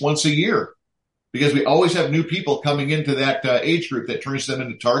 At least once a year, because we always have new people coming into that age group that turns them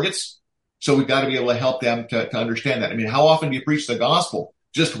into targets. So we've got to be able to help them to understand that. I mean, how often do you preach the gospel?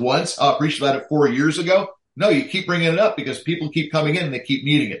 Just once? I preached about it 4 years ago. No, you keep bringing it up because people keep coming in and they keep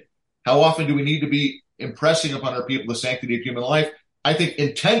needing it. How often do we need to be impressing upon our people the sanctity of human life? I think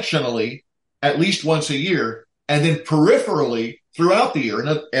intentionally, at least once a year, and then peripherally throughout the year.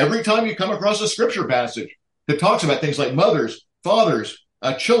 And every time you come across a scripture passage that talks about things like mothers, fathers,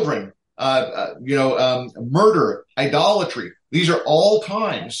 children, murder, idolatry, these are all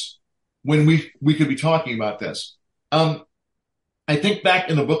times when we could be talking about this. I think back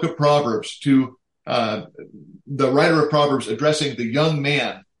in the book of Proverbs to the writer of Proverbs addressing the young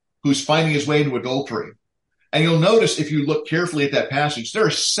man who's finding his way into adultery. And you'll notice if you look carefully at that passage, there are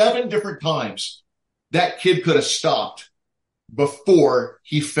 7 different times that kid could have stopped before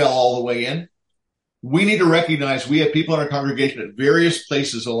he fell all the way in. We need to recognize we have people in our congregation at various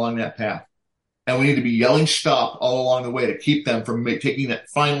places along that path. And we need to be yelling stop all along the way to keep them from taking that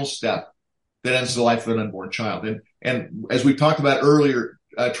final step that ends the life of an unborn child. And as we talked about earlier,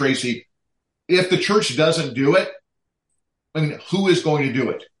 Tracy, if the church doesn't do it, I mean, who is going to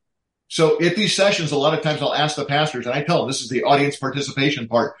do it? So at these sessions, a lot of times I'll ask the pastors, and I tell them this is the audience participation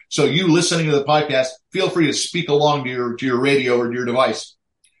part. So you listening to the podcast, feel free to speak along to your radio or to your device.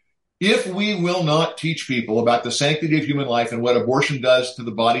 If we will not teach people about the sanctity of human life and what abortion does to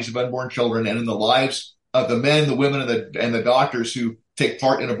the bodies of unborn children and in the lives of the men, the women, and the doctors who take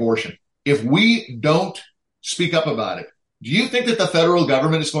part in abortion, if we don't speak up about it, do you think that the federal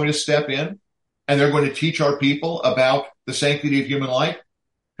government is going to step in and they're going to teach our people about the sanctity of human life?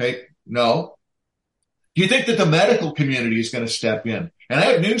 Okay, no. Do you think that the medical community is going to step in? And I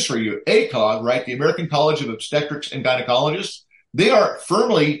have news for you. ACOG, right, the American College of Obstetrics and Gynecologists, they are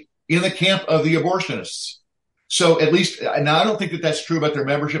firmly in the camp of the abortionists. So at least, now I don't think that that's true about their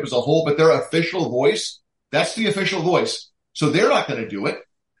membership as a whole, but their official voice, that's the official voice. So they're not going to do it.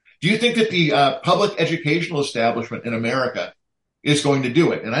 Do you think that the public educational establishment in America is going to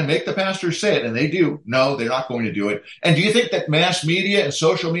do it? And I make the pastors say it, and they do. No, they're not going to do it. And do you think that mass media and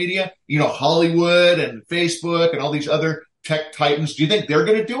social media, Hollywood and Facebook and all these other tech titans, do you think they're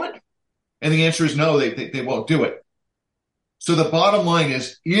going to do it? And the answer is no, they won't do it. So the bottom line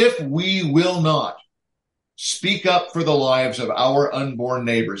is, if we will not speak up for the lives of our unborn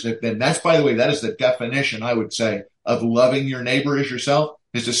neighbors, and that's, by the way, that is the definition, I would say, of loving your neighbor as yourself,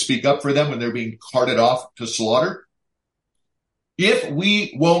 is to speak up for them when they're being carted off to slaughter. If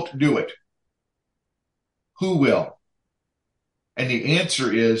we won't do it, who will? And the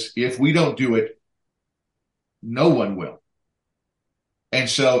answer is, if we don't do it, no one will. And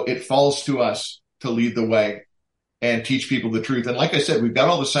so it falls to us to lead the way and teach people the truth. And like I said, we've got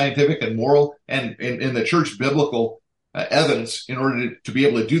all the scientific and moral and in the church biblical evidence in order to be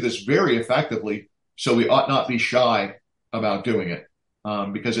able to do this very effectively. So we ought not be shy about doing it,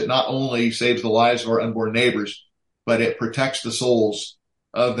 because it not only saves the lives of our unborn neighbors, but it protects the souls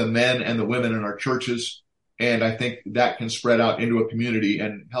of the men and the women in our churches. And I think that can spread out into a community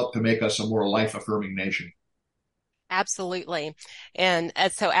and help to make us a more life-affirming nation. Absolutely. And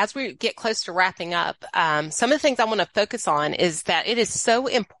so as we get close to wrapping up, some of the things I want to focus on is that it is so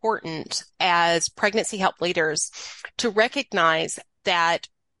important as pregnancy help leaders to recognize that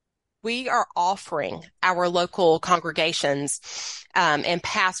we are offering our local congregations and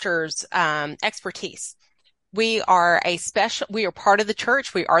pastors expertise. We are part of the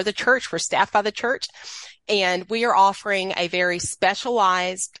church. We are the church. We're staffed by the church. And we are offering a very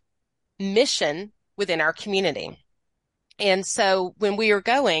specialized mission within our community. And so when we are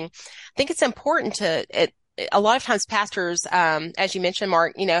going, I think it's important a lot of times pastors, as you mentioned,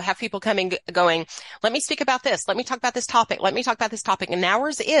 Mark, have people coming, going, let me speak about this. Let me talk about this topic. Let me talk about this topic. And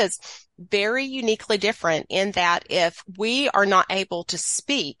ours is very uniquely different in that if we are not able to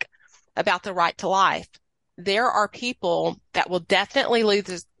speak about the right to life, there are people that will definitely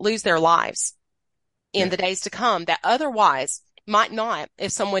lose their lives in the days to come that otherwise might not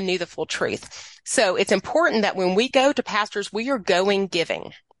if someone knew the full truth. So it's important that when we go to pastors, we are going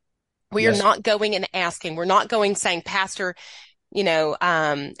giving. We are not going and asking. We're not going saying, Pastor,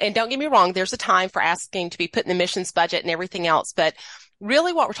 and don't get me wrong, there's a time for asking to be put in the missions budget and everything else. But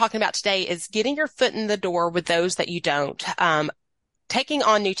really what we're talking about today is getting your foot in the door with those that you don't, taking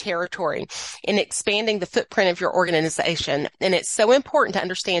on new territory and expanding the footprint of your organization. And it's so important to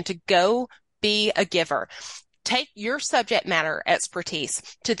understand to go be a giver. Take your subject matter expertise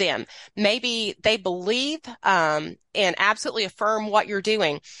to them. Maybe they believe and absolutely affirm what you're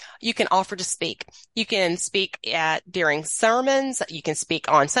doing. You can offer to speak. You can speak during sermons. You can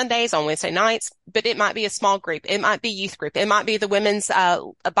speak on Sundays, on Wednesday nights, but it might be a small group. It might be youth group. It might be the women's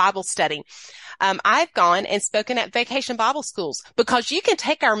Bible study. I've gone and spoken at vacation Bible schools because you can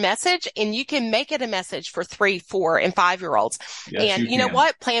take our message and you can make it a message for 3, 4, and 5-year-olds. Yes, and you know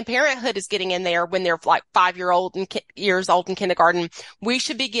what? Planned Parenthood is getting in there when they're like 5 years old in kindergarten. We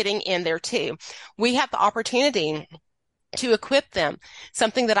should be getting in there too. We have the opportunity to equip them.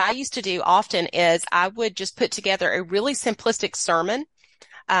 Something that I used to do often is I would just put together a really simplistic sermon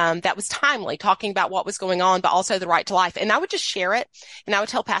that was timely, talking about what was going on, but also the right to life. And I would just share it. And I would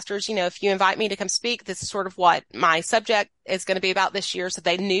tell pastors, if you invite me to come speak, this is sort of what my subject is going to be about this year. So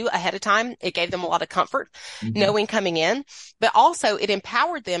they knew ahead of time. It gave them a lot of comfort knowing coming in, but also it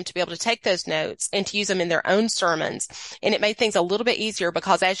empowered them to be able to take those notes and to use them in their own sermons. And it made things a little bit easier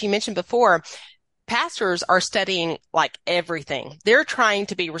because, as you mentioned before, pastors are studying like everything. They're trying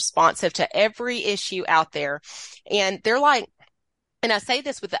to be responsive to every issue out there. And they're like, and I say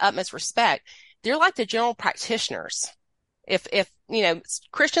this with the utmost respect, they're like the general practitioners. If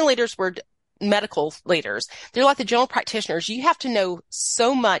Christian leaders were medical leaders, they're like the general practitioners. You have to know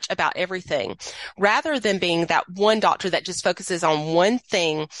so much about everything rather than being that one doctor that just focuses on one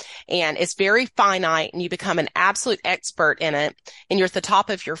thing and is very finite and you become an absolute expert in it and you're at the top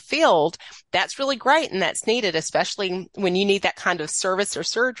of your field. That's really great and that's needed, especially when you need that kind of service or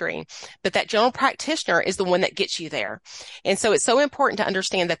surgery. But that general practitioner is the one that gets you there. And so it's so important to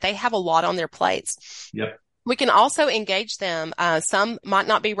understand that they have a lot on their plates. Yep. We can also engage them. Some might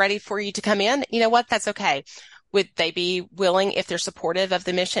not be ready for you to come in. You know what? That's okay. Would they be willing, if they're supportive of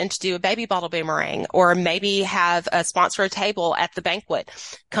the mission, to do a baby bottle boomerang or maybe have a sponsor a table at the banquet?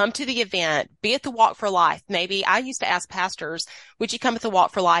 Come to the event, be at the Walk for Life. Maybe I used to ask pastors, would you come at the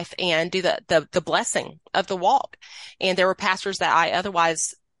Walk for Life and do the blessing of the walk? And there were pastors that I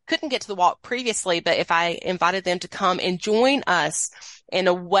otherwise couldn't get to the walk previously, but if I invited them to come and join us in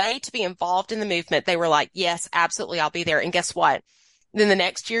a way to be involved in the movement, they were like, yes, absolutely, I'll be there. And guess what? Then the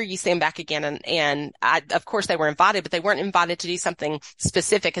next year you see them back again. And of course they were invited, but they weren't invited to do something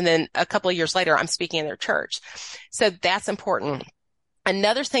specific. And then a couple of years later, I'm speaking in their church. So that's important.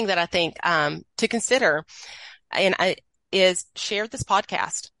 Another thing that I think, to consider is share this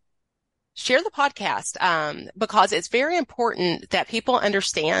podcast. Share the podcast, because it's very important that people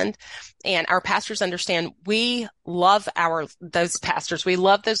understand and our pastors understand we love those pastors. We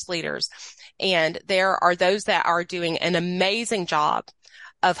love those leaders. And there are those that are doing an amazing job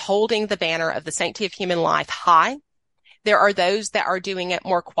of holding the banner of the sanctity of human life high. There are those that are doing it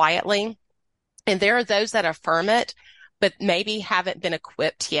more quietly. And there are those that affirm it, but maybe haven't been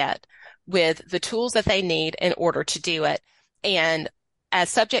equipped yet with the tools that they need in order to do it. And as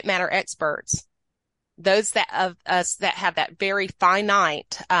subject matter experts, those of us that have that very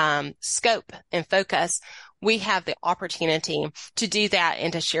finite scope and focus, we have the opportunity to do that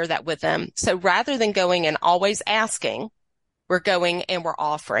and to share that with them. So rather than going and always asking, we're going and we're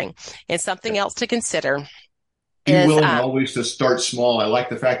offering. And something else to consider be is willing always to start small. I like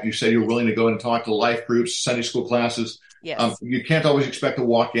the fact that you said you're willing to go and talk to life groups, Sunday school classes. yes. You can't always expect to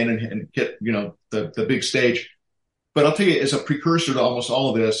walk in and get, the big stage. But I'll tell you, as a precursor to almost all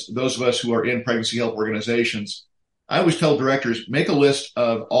of this, those of us who are in pregnancy help organizations, I always tell directors, make a list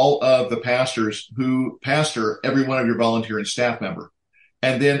of all of the pastors who pastor every one of your volunteer and staff member.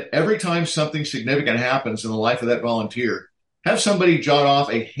 And then every time something significant happens in the life of that volunteer, have somebody jot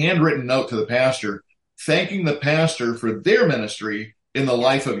off a handwritten note to the pastor, thanking the pastor for their ministry in the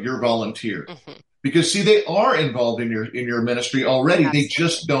life of your volunteer. Mm-hmm. Because see, they are involved in your ministry already. Absolutely. They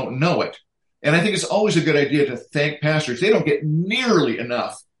just don't know it. And I think it's always a good idea to thank pastors. They don't get nearly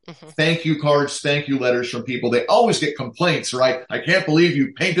enough thank you cards, thank you letters from people. They always get complaints, right? I can't believe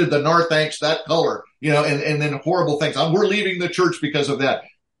you painted the narthex that color, and then horrible things. We're leaving the church because of that.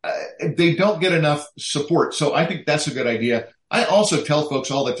 They don't get enough support. So I think that's a good idea. I also tell folks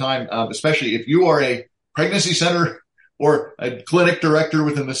all the time, especially if you are a pregnancy center or a clinic director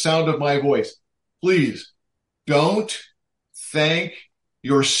within the sound of my voice, please don't thank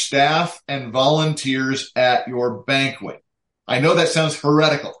your staff and volunteers at your banquet. I know that sounds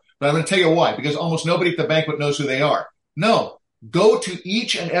heretical, but I'm going to tell you why, because almost nobody at the banquet knows who they are. No, go to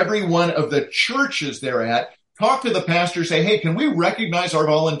each and every one of the churches they're at, talk to the pastor, say, hey, can we recognize our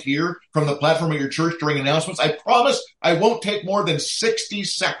volunteer from the platform of your church during announcements? I promise I won't take more than 60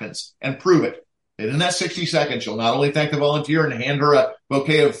 seconds and prove it. And in that 60 seconds, you'll not only thank the volunteer and hand her a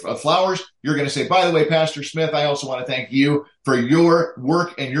bouquet of flowers, you're going to say, by the way, Pastor Smith, I also want to thank you for your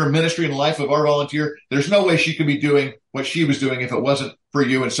work and your ministry in the life of our volunteer. There's no way she could be doing what she was doing if it wasn't for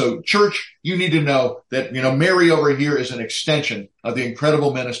you. And so, church, you need to know that, Mary over here is an extension of the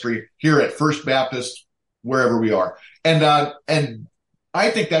incredible ministry here at First Baptist, wherever we are. And I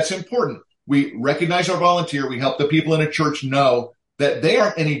think that's important. We recognize our volunteer. We help the people in a church know that they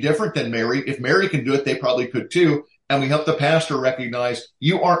aren't any different than Mary. If Mary can do it, they probably could too. And we help the pastor recognize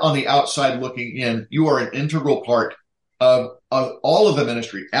you aren't on the outside looking in. You are an integral part of all of the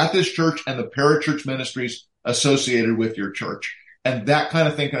ministry at this church and the parachurch ministries associated with your church. And that kind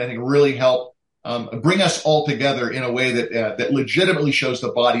of thing can, I think, really help bring us all together in a way that legitimately shows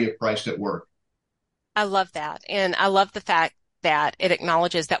the body of Christ at work. I love that. And I love the fact that it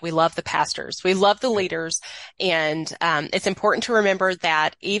acknowledges that we love the pastors, we love the leaders. And it's important to remember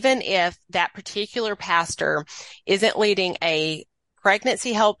that even if that particular pastor isn't leading a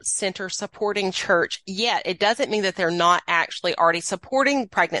pregnancy help center supporting church yet, it doesn't mean that they're not actually already supporting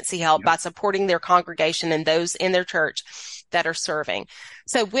pregnancy help by supporting their congregation and those in their church that are serving.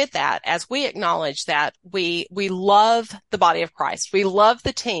 So with that, as we acknowledge that we love the body of Christ, we love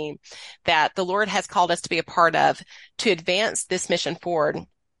the team that the Lord has called us to be a part of to advance this mission forward.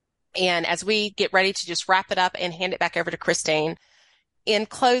 And as we get ready to just wrap it up and hand it back over to Christine, in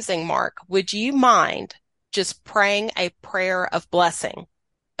closing, Marc, would you mind just praying a prayer of blessing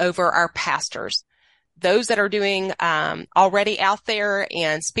over our pastors, those that are doing already out there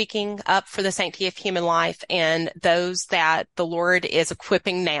and speaking up for the sanctity of human life, and those that the Lord is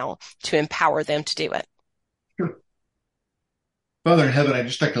equipping now to empower them to do it? Sure. Father in heaven, I'd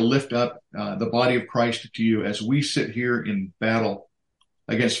just like to lift up the body of Christ to you as we sit here in battle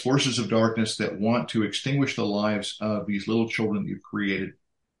against forces of darkness that want to extinguish the lives of these little children that you've created.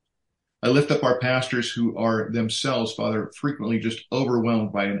 I lift up our pastors who are themselves, Father, frequently just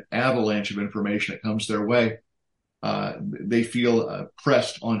overwhelmed by an avalanche of information that comes their way. They feel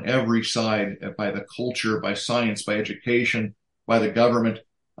pressed on every side by the culture, by science, by education, by the government.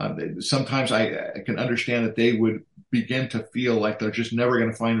 Sometimes I can understand that they would begin to feel like they're just never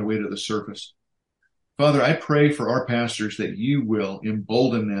going to find their way to the surface. Father, I pray for our pastors that you will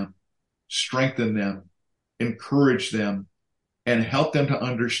embolden them, strengthen them, encourage them, and help them to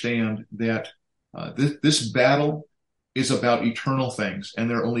understand that this battle is about eternal things. And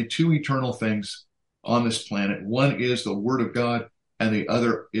there are only two eternal things on this planet. One is the Word of God, and the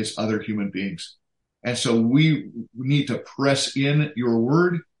other is other human beings. And so we need to press in your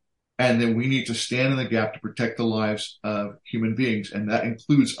Word, and then we need to stand in the gap to protect the lives of human beings. And that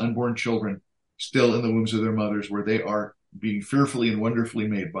includes unborn children still in the wombs of their mothers, where they are being fearfully and wonderfully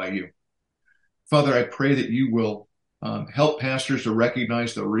made by you. Father, I pray that you will help pastors to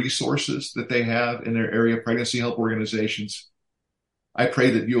recognize the resources that they have in their area pregnancy help organizations. I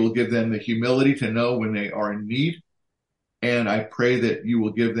pray that you will give them the humility to know when they are in need. And I pray that you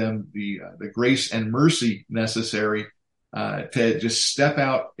will give them the grace and mercy necessary to just step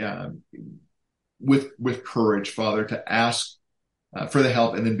out with courage, Father, to ask for the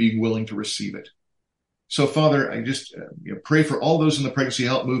help and then being willing to receive it. So, Father, I just pray for all those in the pregnancy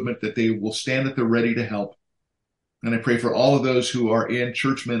help movement that they will stand at the ready to help. And I pray for all of those who are in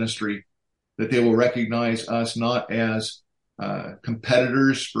church ministry that they will recognize us not as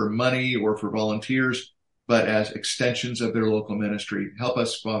competitors for money or for volunteers, but as extensions of their local ministry. Help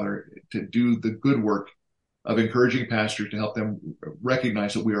us, Father, to do the good work of encouraging pastors to help them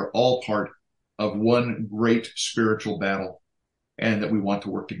recognize that we are all part of one great spiritual battle and that we want to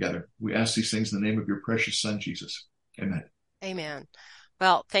work together. We ask these things in the name of your precious Son, Jesus. Amen. Amen.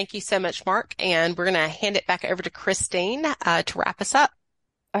 Well, thank you so much, Mark. And we're going to hand it back over to Christine to wrap us up.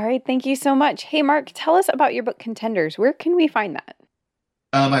 All right. Thank you so much. Hey, Mark, tell us about your book, Contenders. Where can we find that?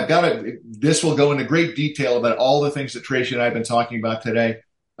 This will go into great detail about all the things that Tracy and I have been talking about today.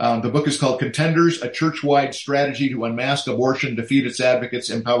 The book is called Contenders, a church-wide strategy to unmask abortion, defeat its advocates,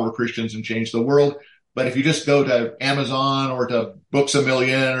 empower Christians, and change the world. But if you just go to Amazon or to Books A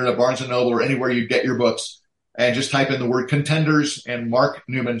Million or to Barnes & Noble or anywhere you get your books and just type in the word Contenders and Marc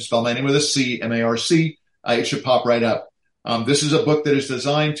Newman, spell my name with a C, M-A-R-C, it should pop right up. This is a book that is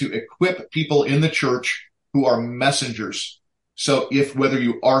designed to equip people in the church who are messengers. So whether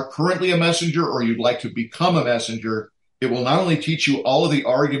you are currently a messenger or you'd like to become a messenger, it will not only teach you all of the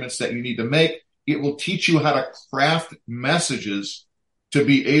arguments that you need to make, it will teach you how to craft messages to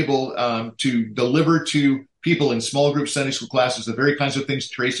be able to deliver to people in small group Sunday school classes, the very kinds of things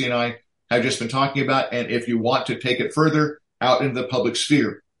Tracy and I have just been talking about. And if you want to take it further out into the public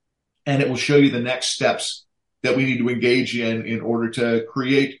sphere, and it will show you the next steps that we need to engage in order to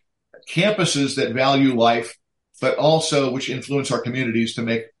create campuses that value life, but also which influence our communities to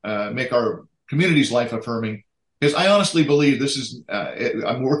make our community's life affirming. Because I honestly believe this is,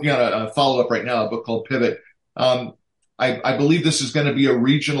 I'm working on a follow-up right now, a book called Pivot. I believe this is going to be a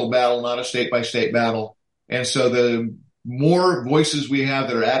regional battle, not a state-by-state battle. And so the more voices we have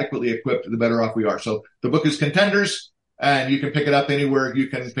that are adequately equipped, the better off we are. So the book is Contenders, and you can pick it up anywhere you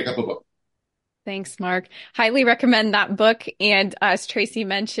can pick up a book. Thanks, Mark. Highly recommend that book. And as Tracy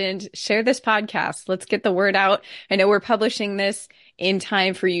mentioned, share this podcast. Let's get the word out. I know we're publishing this in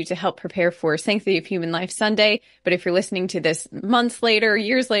time for you to help prepare for Sanctity of Human Life Sunday. But if you're listening to this months later,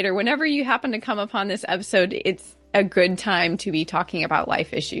 years later, whenever you happen to come upon this episode, it's a good time to be talking about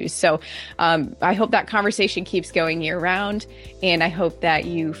life issues. So I hope that conversation keeps going year round. And I hope that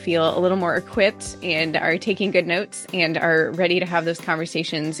you feel a little more equipped and are taking good notes and are ready to have those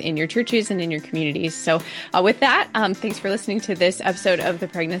conversations in your churches and in your communities. So with that, thanks for listening to this episode of the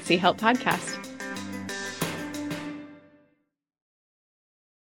Pregnancy Help Podcast.